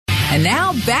And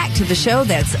now back to the show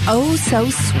that's oh so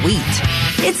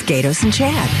sweet. It's Gatos and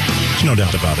Chad. There's no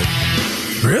doubt about it.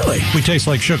 Really? We taste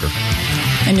like sugar.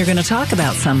 And you're going to talk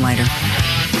about some later.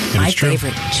 My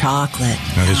favorite, chocolate.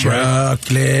 That is right.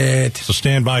 Chocolate. So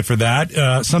stand by for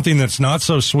that. Something that's not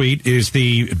so sweet is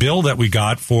the bill that we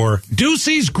got for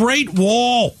Ducey's Great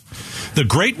Wall. The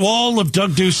Great Wall of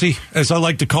Doug Ducey, as I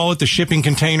like to call it, the shipping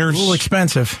containers. A little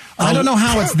expensive. I don't know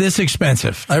how it's this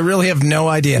expensive. I really have no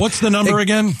idea. What's the number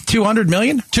again? $200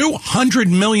 million? $200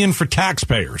 million for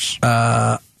taxpayers.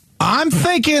 I'm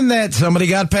thinking that somebody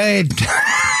got paid.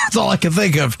 That's all I can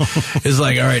think of. Is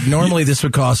like, all right, normally this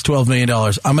would cost $12 million.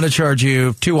 I'm going to charge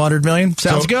you $200 million.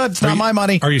 Sounds good. It's not my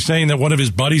money. Are you saying that one of his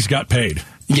buddies got paid?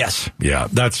 Yes. Yeah,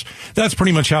 that's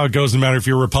pretty much how it goes. No matter if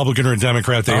you're a Republican or a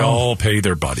Democrat, they all pay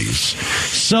their buddies.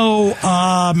 So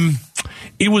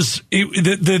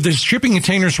the shipping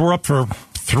containers were up for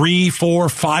 3, 4,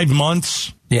 5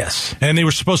 months. Yes. And they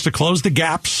were supposed to close the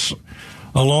gaps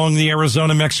along the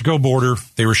Arizona-Mexico border.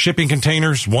 They were shipping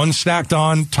containers, one stacked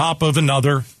on top of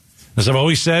another. As I've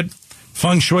always said,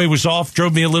 feng shui was off,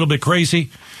 drove me a little bit crazy.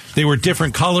 They were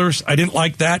different colors. I didn't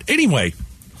like that. Anyway.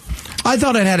 I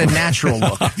thought it had a natural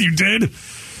look. You did?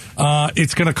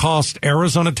 It's going to cost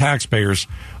Arizona taxpayers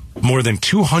more than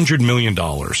 $200 million.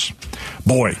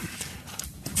 Boy.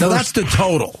 Now, that's the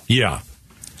total. Yeah.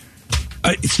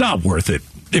 It's not worth it.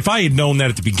 If I had known that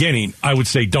at the beginning, I would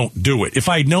say don't do it. If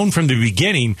I had known from the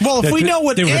beginning... Well, if we know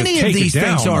what any of these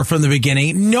things are from the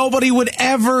beginning, nobody would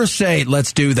ever say,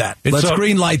 let's do that. Let's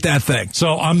green light that thing.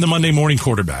 So I'm the Monday morning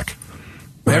quarterback.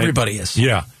 Right? Everybody is.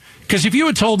 Yeah. Because if you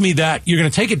had told me that you're going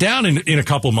to take it down in a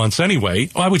couple months anyway,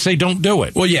 I would say don't do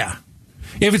it. Well, yeah.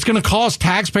 If it's going to cost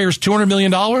taxpayers $200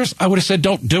 million, I would have said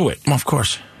don't do it. Well, of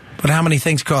course. But how many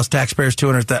things cost taxpayers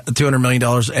 $200 million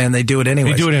and they do it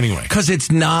anyway? They do it anyway. Because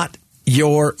it's not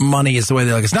your money is the way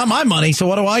they're like, it's not my money, so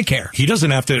what do I care? He doesn't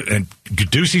have to, and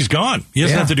Ducey's gone. He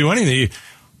doesn't have to do anything.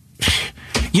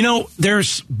 You know,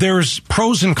 there's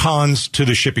pros and cons to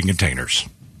the shipping containers.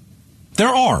 There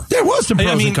are. There was some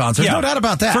pros and cons. There's no doubt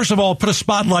about that. First of all, put a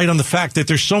spotlight on the fact that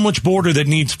there's so much border that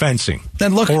needs fencing.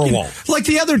 Then look, or a wall. Like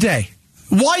the other day,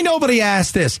 why nobody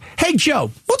asked this? Hey,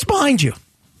 Joe, what's behind you?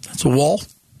 That's a wall.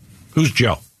 Who's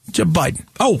Joe? Joe Biden.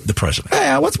 Oh, the president.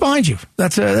 Hey, what's behind you?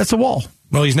 That's a wall.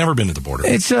 Well, he's never been to the border.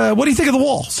 It's what do you think of the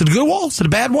wall? Is it a good wall? Is it a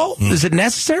bad wall? Is it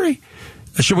necessary?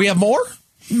 Should we have more?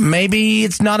 Maybe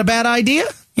it's not a bad idea.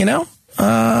 You know,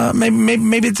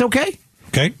 maybe it's okay.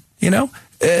 Okay. You know,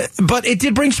 but it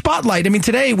did bring spotlight. I mean,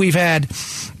 today we had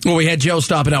Joe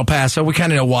stop in El Paso. We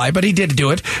kind of know why, but he did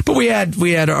do it. But we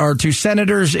had our two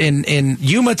senators in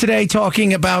Yuma today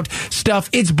talking about stuff.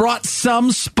 It's brought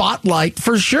some spotlight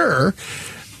for sure.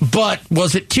 But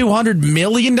was it $200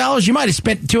 million? You might have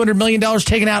spent $200 million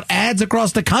taking out ads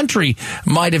across the country.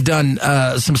 Might have done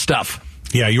some stuff.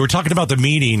 Yeah, you were talking about the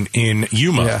meeting in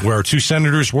Yuma where two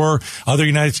senators were, other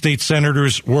United States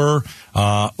senators were.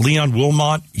 Leon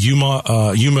Wilmot,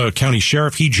 Yuma County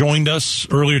Sheriff, he joined us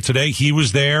earlier today. He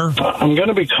was there. I'm going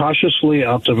to be cautiously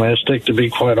optimistic, to be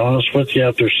quite honest with you,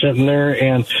 after sitting there.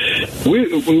 And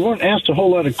we weren't asked a whole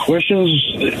lot of questions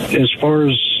as far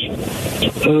as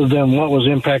other than what was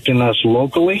impacting us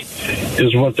locally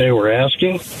is what they were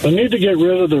asking. They need to get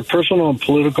rid of their personal and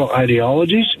political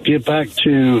ideologies, get back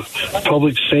to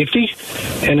public safety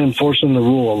and enforcing the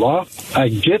rule of law. I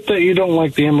get that you don't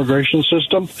like the immigration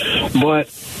system, but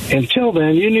until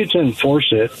then, you need to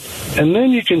enforce it, and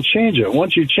then you can change it.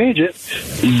 Once you change it,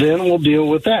 then we'll deal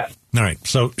with that. All right.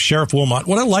 So, Sheriff Wilmot,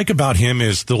 what I like about him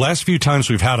is the last few times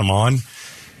we've had him on,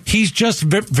 he's just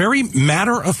very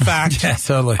matter of fact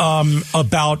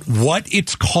about what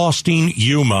it's costing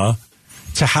Yuma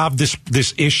to have this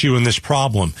issue and this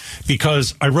problem.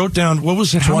 Because I wrote down, what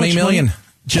was it? $20 million.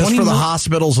 Just for the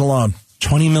hospitals alone.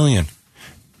 $20 million.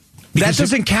 That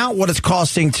doesn't count what it's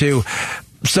costing to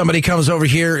somebody comes over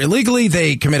here illegally,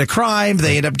 they commit a crime,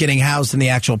 they end up getting housed in the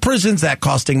actual prisons, that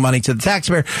costing money to the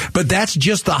taxpayer. But that's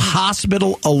just the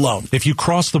hospital alone. If you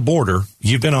cross the border,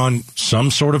 you've been on some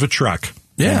sort of a trek.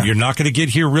 Yeah. You're not going to get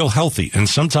here real healthy. And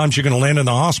sometimes you're going to land in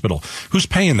the hospital. Who's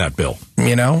paying that bill?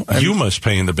 You know? Yuma's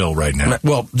paying the bill right now.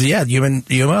 Well, yeah,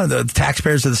 Yuma, the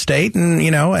taxpayers of the state, and,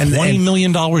 you know. And $20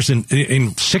 million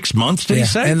in 6 months, did he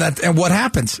say? And what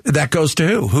happens? That goes to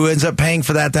who? Who ends up paying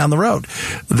for that down the road?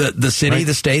 The city,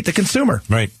 the state, the consumer.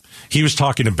 Right. He was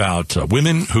talking about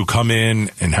women who come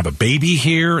in and have a baby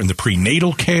here, and the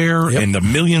prenatal care, and the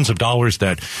millions of dollars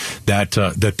that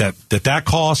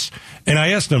costs. And I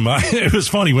asked him, it was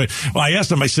funny when I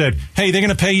asked him, I said, "Hey, they're going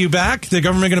to pay you back? The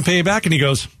government going to pay you back?" And he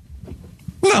goes,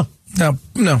 "No."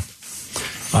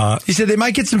 He said they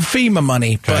might get some FEMA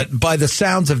money, but by the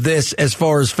sounds of this, as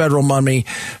far as federal money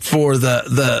for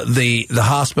the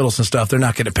hospitals and stuff, they're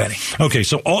not getting a penny. Okay,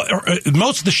 so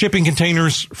most of the shipping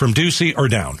containers from Ducey are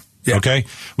down. Yeah. Okay,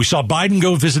 we saw Biden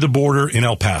go visit the border in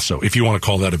El Paso, if you want to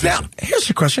call that a visit. Now, here's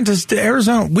the question: does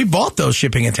Arizona? We bought those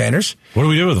shipping containers. What do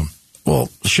we do with them? Well,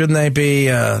 shouldn't they be?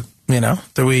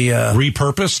 Do we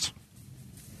repurposed?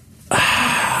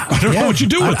 I don't know what you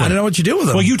do with them. I don't know what you do with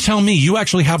them. Well, you tell me. You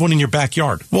actually have one in your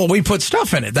backyard. Well, we put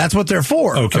stuff in it. That's what they're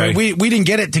for. Okay. I mean, we didn't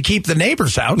get it to keep the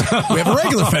neighbors out. We have a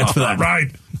regular fence for that.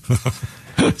 Right.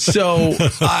 So,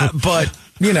 but,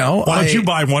 why don't you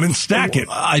buy one and stack it?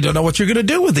 I don't know what you're going to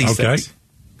do with these things.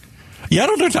 Yeah, I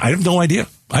don't know. I have no idea.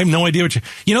 I have no idea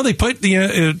what they put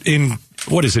in,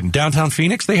 what is it, in downtown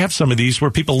Phoenix? They have some of these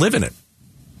where people live in it.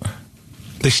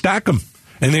 They stack them.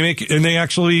 And they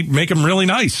actually make them really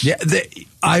nice. Yeah,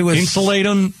 insulate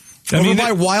them.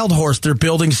 By Wild Horse, they're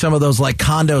building some of those like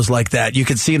condos like that. You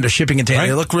can see in the shipping container. Right?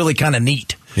 They look really kind of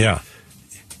neat. Yeah,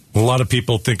 a lot of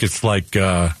people think it's like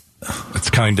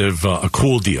it's kind of a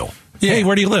cool deal. Yeah. Hey,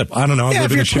 where do you live? I don't know. Yeah,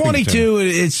 if you're 22,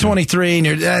 it's 23,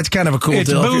 and that's kind of a cool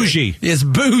deal. Bougie. It's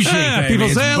bougie. Yeah, people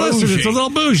say, listen, it's a little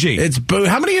bougie.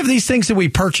 How many of these things did we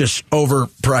purchase,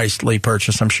 overpricedly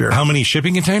purchase, I'm sure? How many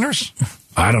shipping containers?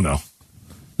 I don't know.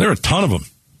 There are a ton of them.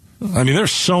 I mean,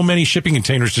 there's so many shipping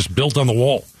containers just built on the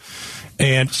wall.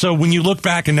 And so when you look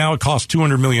back and now it costs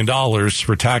 $200 million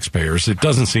for taxpayers, it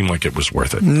doesn't seem like it was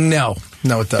worth it. No, it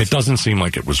doesn't. It doesn't seem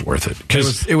like it was worth it.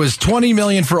 It was $20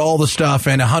 million for all the stuff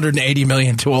and $180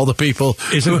 million to all the people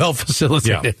who helped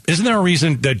facilitate it. Isn't there a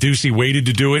reason that Ducey waited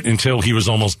to do it until he was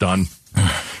almost done?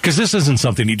 Because this isn't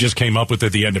something he just came up with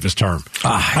at the end of his term.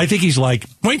 I think he's like,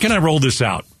 when can I roll this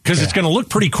out? Because it's going to look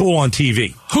pretty cool on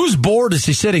TV. Whose board is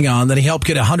he sitting on that he helped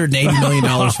get $180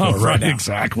 million for right now?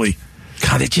 Exactly.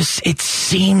 God, it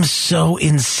seems so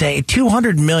insane.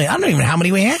 $200 million. I don't even know how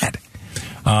many we had.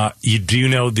 Do you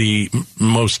know the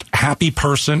most happy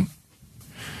person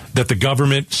that the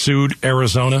government sued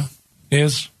Arizona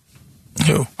is?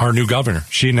 Who? Our new governor.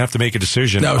 She didn't have to make a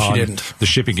decision she didn't. The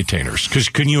shipping containers. Because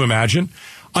can you imagine?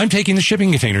 I'm taking the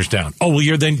shipping containers down. Oh,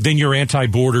 well, then you're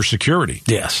anti-border security.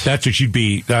 Yes. That's what you'd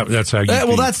be. That's how you'd be.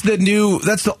 Well, that's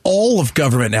the all of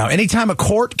government now. Anytime a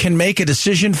court can make a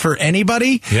decision for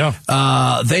anybody,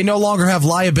 they no longer have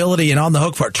liability and on the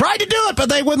hook for it. Tried to do it, but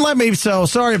they wouldn't let me, so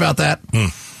sorry about that.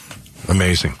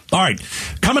 Amazing. All right.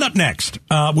 Coming up next,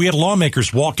 we had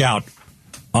lawmakers walk out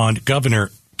on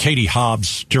Governor Katie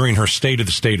Hobbs during her State of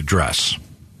the State address.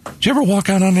 Did you ever walk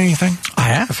out on anything? I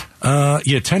have.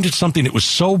 You attended something that was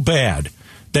so bad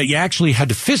that you actually had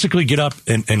to physically get up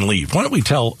and leave. Why don't we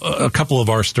tell a couple of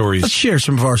our stories? Let's share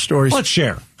some of our stories. Let's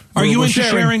share. Are you into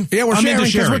sharing? Yeah, I'm sharing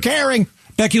because we're caring.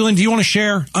 Becky Lynn, do you want to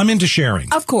share? I'm into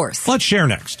sharing. Of course. Let's share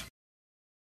next.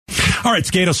 All right,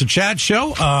 it's Gatos and Chad show.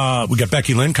 We got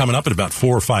Becky Lynn coming up in about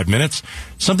 4 or 5 minutes.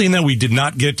 Something that we did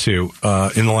not get to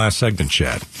in the last segment,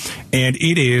 Chad. And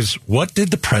it is, what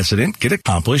did the president get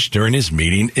accomplished during his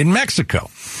meeting in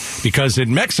Mexico? Because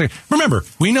in Mexico, remember,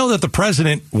 we know that the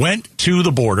president went to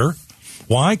the border.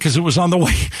 Why? Because it was on the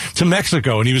way to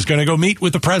Mexico, and he was going to go meet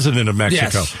with the president of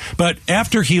Mexico. Yes. But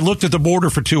after he looked at the border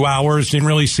for 2 hours, didn't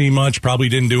really see much, probably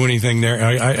didn't do anything there.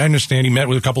 I understand he met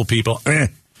with a couple of people.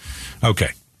 Okay.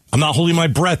 I'm not holding my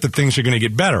breath that things are going to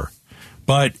get better.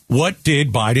 But what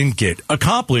did Biden get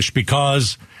accomplished?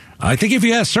 Because I think if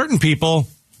you ask certain people,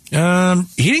 he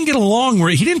didn't get along.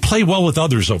 He didn't play well with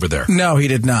others over there. No, he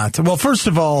did not. Well, first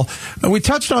of all, we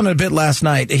touched on it a bit last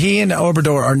night. He and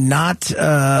Obrador are not,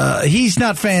 he's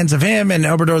not fans of him, and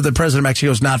Obrador, the president of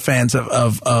Mexico, is not fans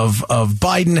of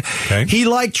Biden. Okay. He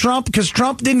liked Trump because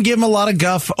Trump didn't give him a lot of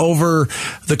guff over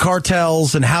the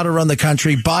cartels and how to run the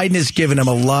country. Biden has given him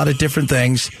a lot of different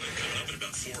things.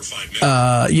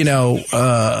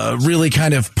 Really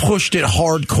kind of pushed it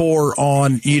hardcore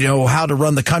on, how to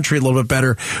run the country a little bit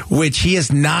better, which he has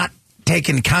not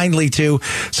taken kindly to.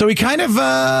 So he kind of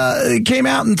came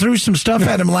out and threw some stuff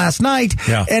at him last night.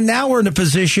 Yeah. And now we're in a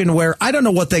position where I don't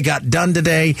know what they got done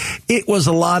today. It was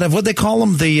a lot of what they call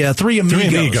them, the Three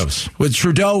Amigos. With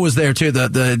Trudeau was there too,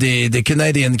 the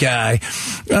Canadian guy.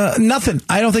 Nothing.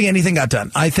 I don't think anything got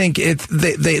done. I think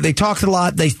they talked a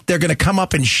lot. They're going to come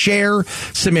up and share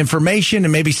some information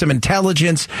and maybe some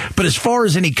intelligence. But as far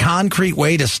as any concrete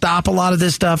way to stop a lot of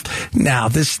this stuff, no,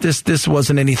 this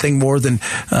wasn't anything more than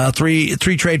three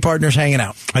trade partners hanging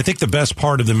out. I think the best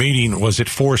part of the meeting was it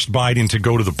forced Biden to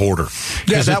go to the border.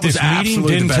 Yeah, that was meeting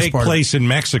didn't take place in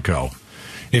Mexico.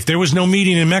 If there was no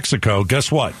meeting in Mexico,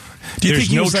 guess what?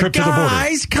 There's no trip to the border.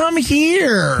 Guys, come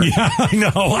here. Yeah, I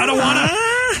know. I don't want to.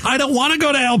 I don't want to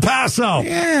go to El Paso.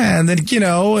 Yeah, and then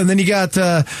you got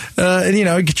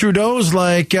Trudeau's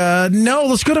like, no,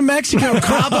 let's go to Mexico.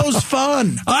 Cabo's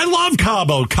fun. I love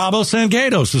Cabo. Cabo San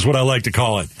Gatos is what I like to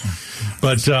call it.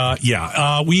 But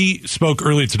we spoke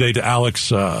earlier today to Alex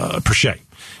Perchet,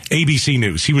 ABC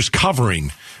News. He was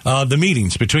covering the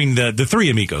meetings between the three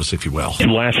amigos, if you will.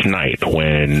 Last night,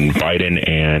 when Biden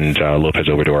and Lopez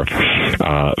Obrador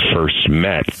first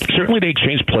met, certainly they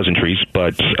exchanged pleasantries,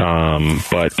 but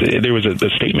there was a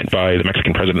statement by the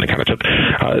Mexican president that kind of took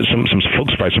some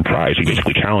folks by surprise. He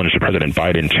basically challenged President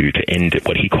Biden to end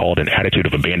what he called an attitude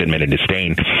of abandonment and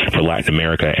disdain for Latin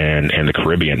America and the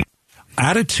Caribbean.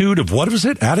 Attitude of, what was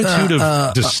it? Attitude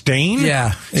of disdain?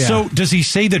 Yeah. So does he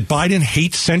say that Biden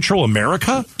hates Central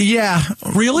America? Yeah.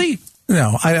 Really?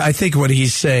 No, I think what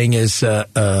he's saying is, don't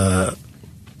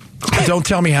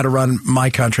tell me how to run my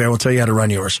country. I will tell you how to run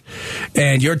yours.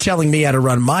 And you're telling me how to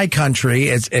run my country.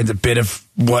 It's a bit of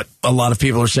what a lot of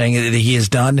people are saying that he has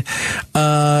done.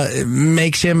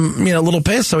 Makes him, a little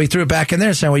pissed. So he threw it back in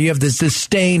there saying, well, you have this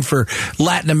disdain for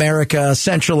Latin America,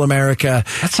 Central America.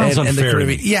 That sounds unfair. And the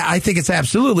Caribbean. Yeah, I think it's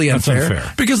absolutely unfair. That's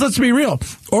unfair. Because let's be real.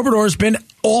 Obrador has been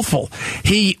awful.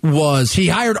 He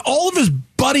hired all of his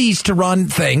buddies to run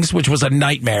things, which was a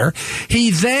nightmare. He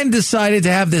then decided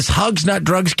to have this Hugs Not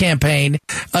Drugs campaign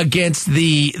against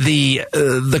the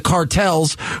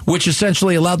cartels, which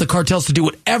essentially allowed the cartels to do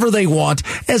whatever they want,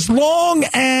 as long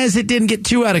as it didn't get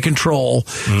too out of control.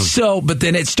 So, but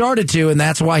then it started to, and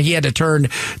that's why he had to turn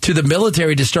to the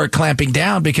military to start clamping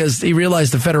down, because he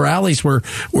realized the federales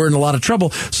were in a lot of trouble.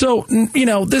 So,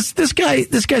 this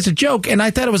guy's a joke, and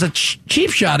I thought it was a cheap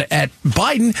shot at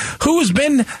Biden, who has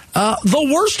been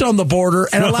the worst on the border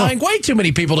and allowing way too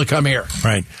many people to come here.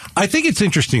 Right. I think it's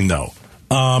interesting, though,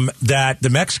 that the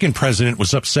Mexican president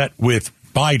was upset with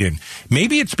Biden.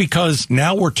 Maybe it's because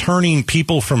now we're turning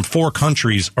people from 4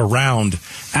 countries around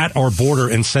at our border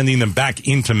and sending them back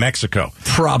into Mexico.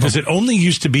 Probably. Because it only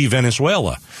used to be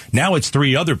Venezuela. Now it's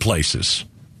 3 other places.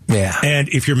 Yeah. And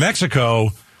if you're Mexico,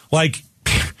 like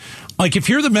if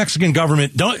you're the Mexican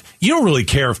government, you don't really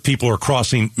care if people are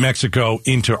crossing Mexico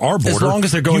into our border. As long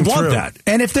as they're going through. You want that.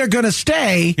 And if they're going to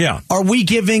stay, are we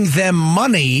giving them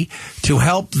money to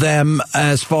help them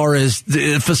as far as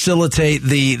facilitate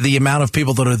the amount of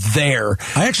people that are there?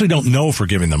 I actually don't know if we're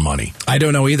giving them money. I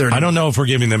don't know either. I don't know if we're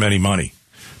giving them any money.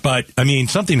 But,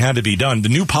 something had to be done. The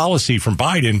new policy from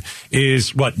Biden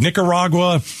is,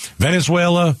 Nicaragua,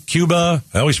 Venezuela, Cuba.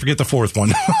 I always forget the fourth one.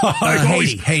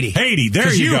 Haiti.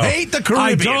 There you go. You hate the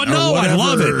Caribbean. I don't know. I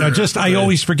love it. I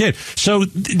always forget. So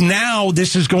now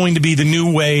this is going to be the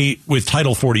new way with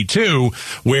Title 42,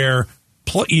 where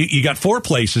you got 4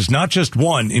 places, not just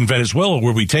one in Venezuela,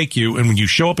 where we take you, and when you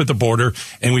show up at the border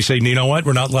and we say, you know what,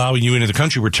 we're not allowing you into the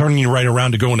country, we're turning you right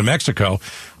around to go into Mexico.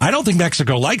 I don't think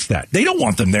Mexico likes that. They don't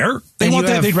want them there.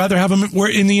 They'd rather have them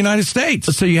in the United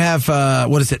States. So you have,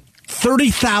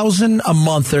 30,000 a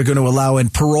month they're going to allow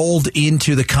paroled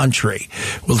into the country.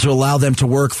 To allow them to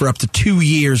work for up to 2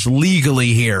 years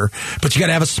legally here. But you got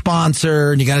to have a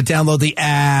sponsor, and you got to download the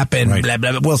app, and blah,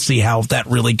 blah, blah. We'll see how that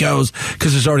really goes,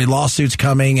 because there's already lawsuits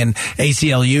coming, and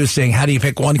ACLU saying, how do you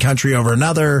pick one country over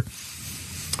another?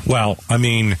 Well,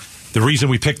 the reason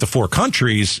we picked the 4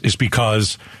 countries is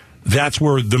because that's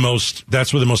where the most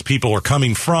people are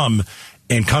coming from,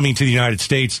 and coming to the United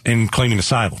States and claiming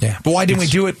asylum. Yeah. But why didn't we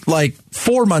do it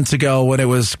 4 months ago when it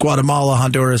was Guatemala,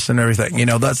 Honduras, and everything?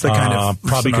 That's the kind of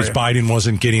probably scenario. because Biden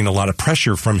wasn't getting a lot of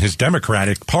pressure from his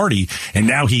Democratic Party, and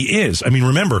now he is.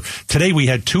 Remember, today we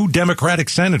had 2 Democratic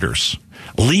senators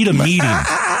lead a meeting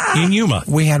in Yuma.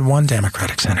 We had 1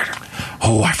 Democratic senator.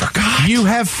 Oh, I forgot. You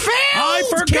have failed. I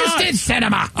forgot. Kirsten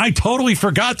Sinema. I totally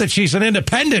forgot that she's an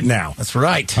independent now. That's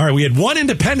right. All right, we had 1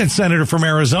 independent senator from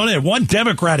Arizona and 1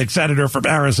 Democratic senator from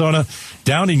Arizona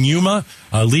down in Yuma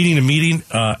leading a meeting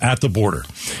at the border.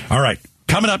 All right,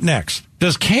 coming up next,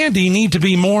 does candy need to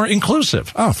be more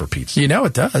inclusive? Oh, for Pete's sake.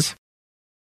 It does.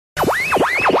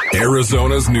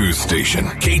 Arizona's news station,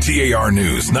 KTAR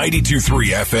News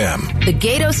 92.3 FM. The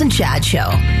Gatos and Chad Show.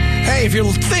 Hey, if you're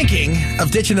thinking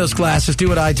of ditching those glasses, do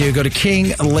what I do. Go to King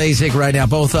LASIK right now.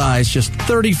 Both eyes, just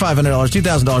 $3,500,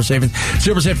 $2,000 savings.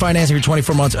 0% financing for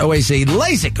 24 months. OAC.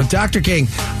 LASIK with Dr. King.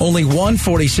 Only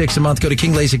 $146 a month. Go to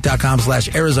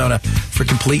kinglasik.com/Arizona for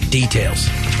complete details.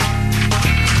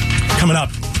 Coming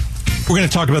up, we're going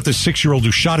to talk about this 6-year-old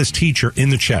who shot his teacher in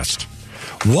the chest.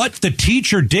 What the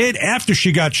teacher did after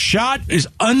she got shot is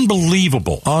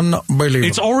unbelievable. Unbelievable.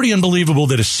 It's already unbelievable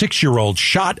that a 6-year-old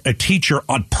shot a teacher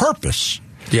on purpose.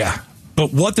 Yeah.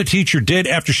 but what the teacher did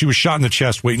after she was shot in the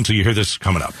chest, wait until you hear this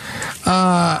coming up.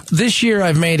 This year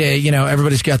I've made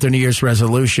everybody's got their New Year's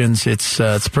resolutions. It's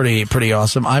pretty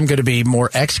awesome. I'm going to be more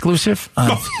exclusive.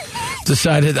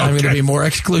 Decided I'm going to be more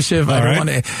exclusive.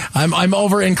 I'm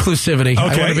over inclusivity. Okay. I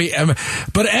want to be,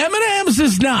 but M&M's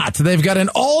is not. They've got an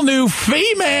all new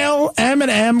female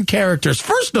M&M characters.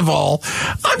 First of all,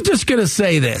 I'm just going to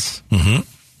say this. Mm-hmm.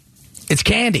 It's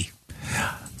candy.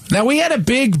 Now, we had a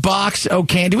big box of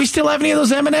candy. Do we still have any of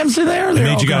those M&Ms in there? I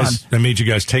made you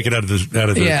guys take it out of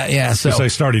the. Yeah. So I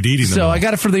started eating them. So I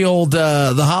got it for the old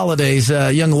the holidays.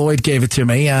 Young Lloyd gave it to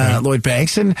me, Lloyd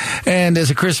Banks, and as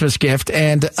a Christmas gift.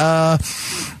 And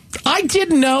I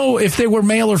didn't know if they were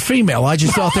male or female. I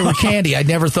just thought they were candy. I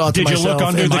never thought to myself, did you look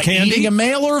under the candy? Eating a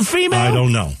male or a female? I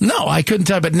don't know. No, I couldn't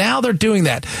tell. But now they're doing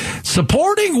that.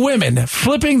 Supporting women,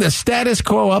 flipping the status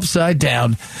quo upside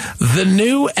down. The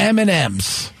new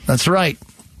M&Ms. That's right.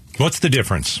 What's the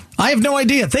difference? I have no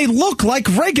idea. They look like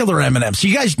regular M&Ms.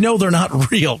 You guys know they're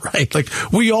not real, right? Like,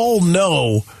 we all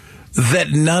know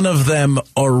that none of them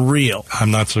are real.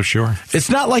 I'm not so sure. It's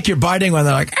not like you're biting one.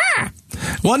 They're like,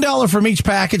 $1 from each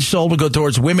package sold will go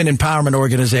towards women empowerment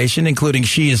organization, including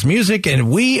She Is Music,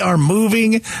 and we are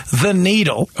moving the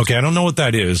needle. Okay, I don't know what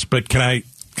that is, but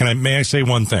may I say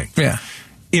one thing? Yeah.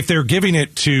 If they're giving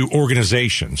it to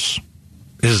organizations,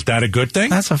 is that a good thing?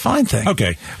 That's a fine thing.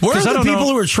 Okay. Where are the people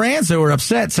who are trans who are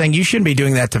upset saying you shouldn't be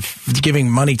doing that to giving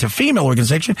money to female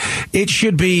organization? It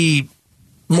should be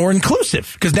more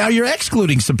inclusive because now you're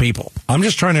excluding some people. I'm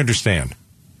just trying to understand.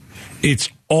 It's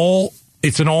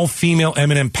an all-female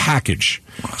M&M package.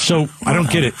 So I don't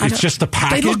get it. It's just the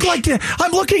package. They look like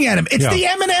I'm looking at them. It's the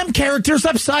M&M characters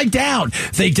upside down.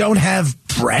 They don't have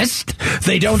breasts.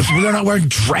 They're not wearing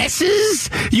dresses.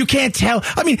 You can't tell.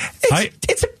 I mean,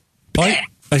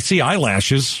 I see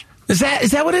eyelashes. Is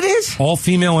that what it is? All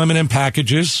female M&M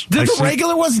packages. Did the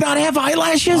regular ones not have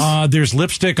eyelashes? There's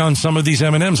lipstick on some of these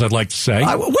M&Ms, I'd like to say.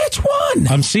 Which one?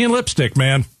 I'm seeing lipstick,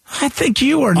 man. I think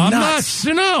you are nuts.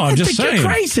 I'm just saying. You're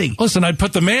crazy. Listen, I'd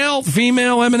put the male,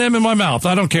 female M&M in my mouth.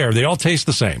 I don't care. They all taste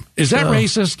the same. Is that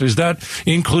racist? Is that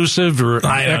inclusive or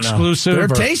exclusive? They're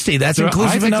tasty. That's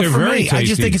inclusive enough for me. Tasty. I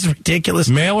just think it's ridiculous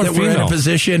male or that female? we're in a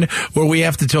position where we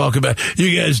have to talk about,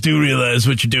 you guys do realize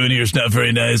what you're doing here is not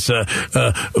very nice,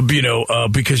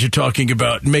 because you're talking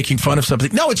about making fun of something.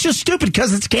 No, it's just stupid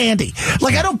because it's candy.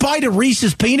 Like, I don't bite a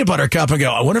Reese's peanut butter cup and go,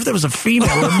 I wonder if there was a female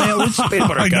or a male Reese's peanut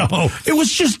butter cup. Know. It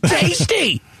was just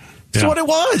tasty. That's what it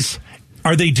was.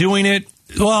 Are they doing it?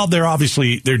 Well, they're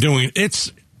doing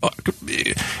it's.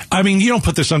 I mean, you don't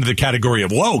put this under the category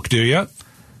of woke, do you?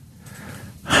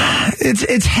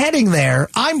 It's heading there.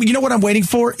 You know what I'm waiting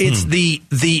for? It's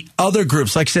the other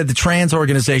groups. Like I said, the trans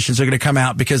organizations are going to come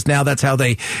out because now that's how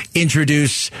they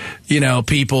introduce,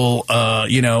 people.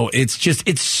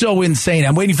 It's so insane.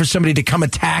 I'm waiting for somebody to come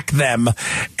attack them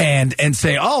and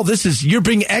say, "Oh, you're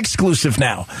being exclusive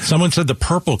now." Someone said the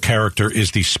purple character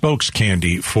is the spokes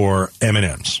candy for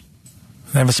M&Ms.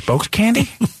 They have a spokes candy?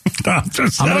 I'm going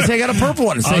to take out a purple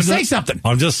one and say something.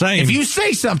 I'm just saying. If you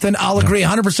say something, I'll agree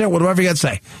 100% with whatever you got to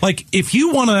say. Like, if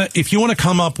you want to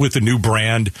come up with a new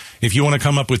brand, if you want to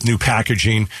come up with new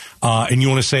packaging, and you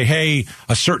want to say, hey,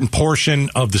 a certain portion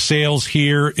of the sales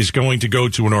here is going to go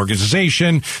to an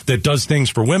organization that does things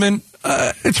for women,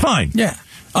 it's fine. Yeah.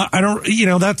 I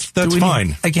don't, that's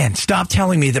fine. Again, stop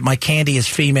telling me that my candy is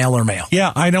female or male.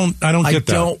 Yeah, I don't get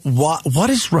that. What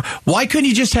is wrong? Why couldn't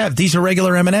you just have these are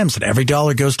regular M&Ms and every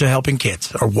dollar goes to helping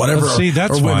kids or whatever? See,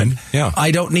 that's or women. fine. Yeah,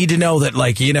 I don't need to know that.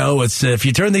 It's if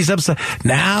you turn these upside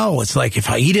now, it's like if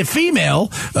I eat a female,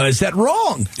 is that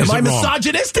wrong? Am I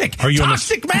misogynistic? Are you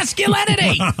toxic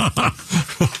masculinity?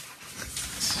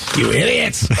 You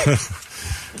idiots.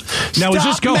 Now,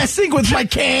 Stop messing with my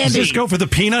candy. Does this go for the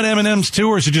peanut M&Ms too,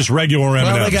 or is it just regular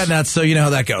M&Ms? Well, they got nuts, so you know how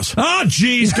that goes. Oh,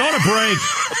 geez, go to break.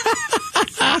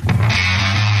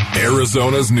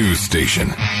 Arizona's news station,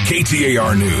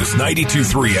 KTAR News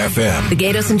 92.3 FM. The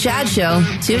Gatos and Chad Show,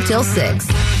 2 till 6.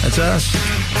 That's us.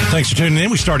 Thanks for tuning in.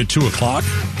 We start at 2 o'clock.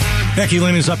 Becky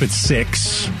Lynn is up at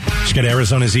 6. She's got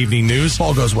Arizona's evening news. If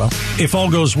all goes well. If all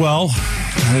goes well,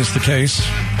 that is the case.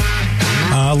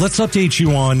 Let's update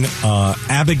you on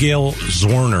Abigail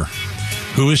Zorner.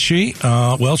 Who is she?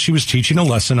 She was teaching a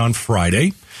lesson on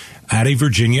Friday at a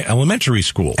Virginia elementary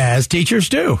school. As teachers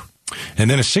do. And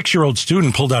then a 6-year-old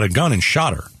student pulled out a gun and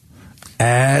shot her.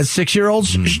 As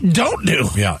 6-year-olds don't do.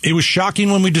 Yeah, it was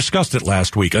shocking when we discussed it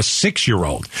last week. A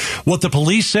 6-year-old. What the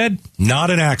police said,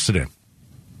 not an accident.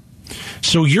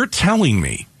 So you're telling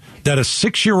me that a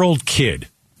 6-year-old kid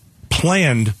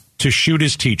planned to shoot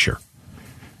his teacher.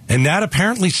 And that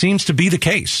apparently seems to be the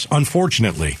case,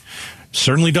 unfortunately.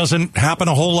 Certainly doesn't happen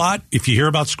a whole lot. If you hear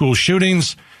about school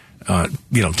shootings,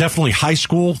 definitely high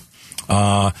school,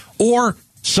 or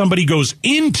somebody goes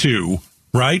into,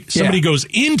 right? Somebody goes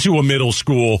into a middle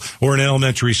school or an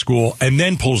elementary school and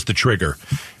then pulls the trigger.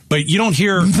 But you don't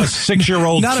hear a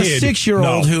 6-year-old Not kid. a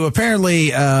 6-year-old who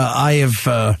apparently I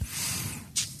have...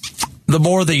 the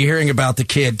more that you're hearing about the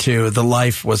kid, too, the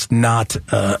life was not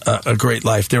a great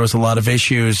life. There was a lot of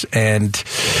issues, and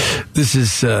this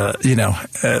is,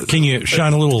 Can you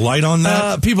shine a little light on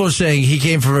that? People are saying he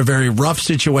came from a very rough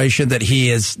situation, that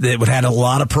that had a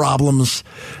lot of problems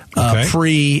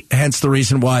hence the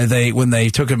reason why when they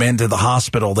took him into the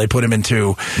hospital, they put him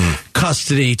into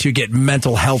custody to get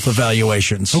mental health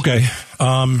evaluations. Okay.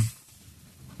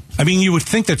 You would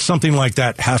think that something like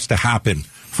that has to happen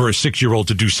for a 6-year-old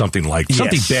to do something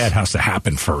something bad has to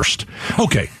happen first.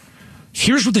 Okay.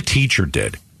 Here's what the teacher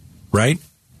did, right?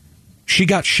 She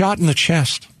got shot in the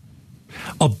chest.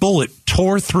 A bullet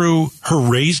tore through her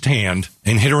raised hand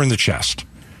and hit her in the chest.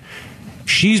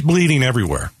 She's bleeding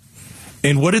everywhere.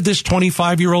 And what did this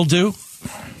 25-year-old do?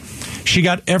 She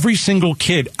got every single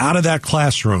kid out of that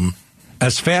classroom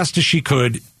as fast as she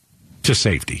could to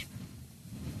safety.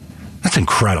 That's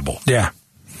incredible. Yeah.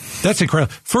 That's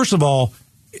incredible. First of all,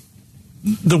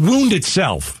 the wound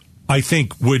itself, I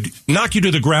think, would knock you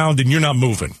to the ground and you're not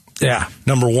moving. Yeah.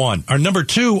 Number one. Or number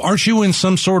two, aren't you in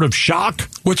some sort of shock?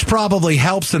 Which probably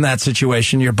helps in that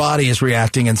situation. Your body is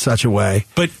reacting in such a way.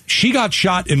 But she got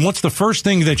shot, and what's the first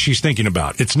thing that she's thinking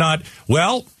about? It's not,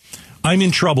 well, I'm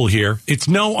in trouble here. It's,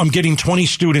 no, I'm getting 20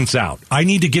 students out. I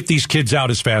need to get these kids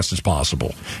out as fast as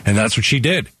possible. And that's what she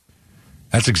did.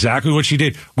 That's exactly what she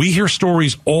did. We hear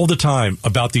stories all the time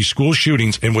about these school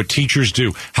shootings and what teachers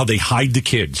do, how they hide the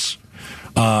kids,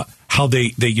 how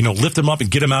they lift them up and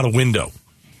get them out a window,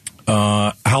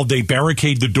 how they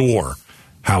barricade the door,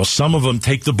 how some of them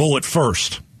take the bullet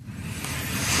first.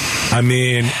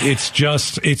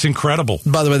 It's incredible.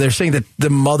 By the way, they're saying that the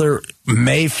mother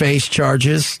may face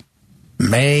charges.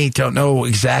 Don't know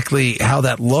exactly how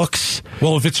that looks.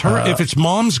 Well, if it's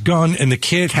mom's gun and the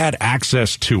kid had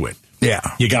access to it,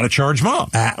 you got to charge mom.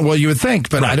 Well, you would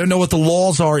think, but right. I don't know what the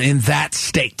laws are in that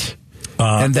state.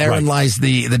 And therein lies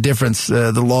the difference.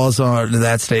 The laws in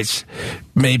that state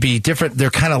may be different.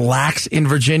 They're kind of lax in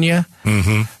Virginia.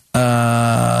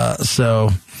 Mm-hmm. So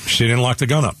she didn't lock the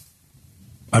gun up.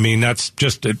 That's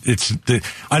just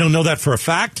I don't know that for a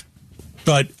fact,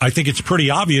 but I think it's pretty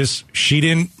obvious she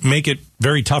didn't make it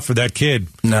very tough for that kid.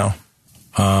 No,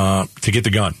 to get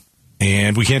the gun,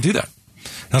 and we can't do that.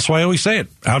 That's why I always say it.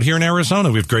 Out here in Arizona,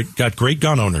 we've got great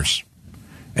gun owners,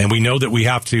 and we know that we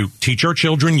have to teach our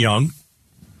children young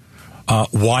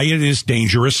why it is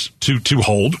dangerous to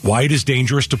hold, why it is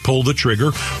dangerous to pull the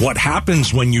trigger, what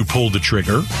happens when you pull the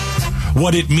trigger,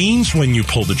 what it means when you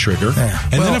pull the trigger. Yeah.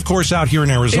 And then, of course, out here in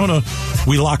Arizona,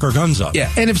 we lock our guns up. Yeah,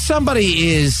 and if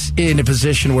somebody is in a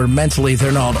position where mentally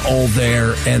they're not all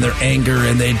there and their anger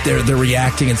and they're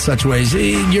reacting in such ways,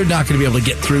 you're not going to be able to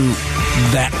get through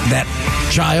that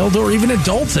child or even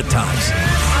adults at times.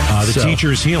 The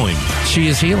teacher is healing. She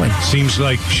is healing. Seems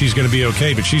like she's going to be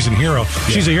okay, but she's a hero. Yeah.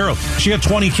 She's a hero. She had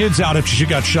 20 kids out after she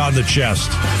got shot in the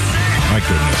chest. My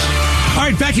goodness. All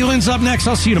right, Becky Lynn's up next.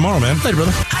 I'll see you tomorrow, man. Later,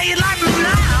 brother. How you like me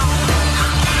now?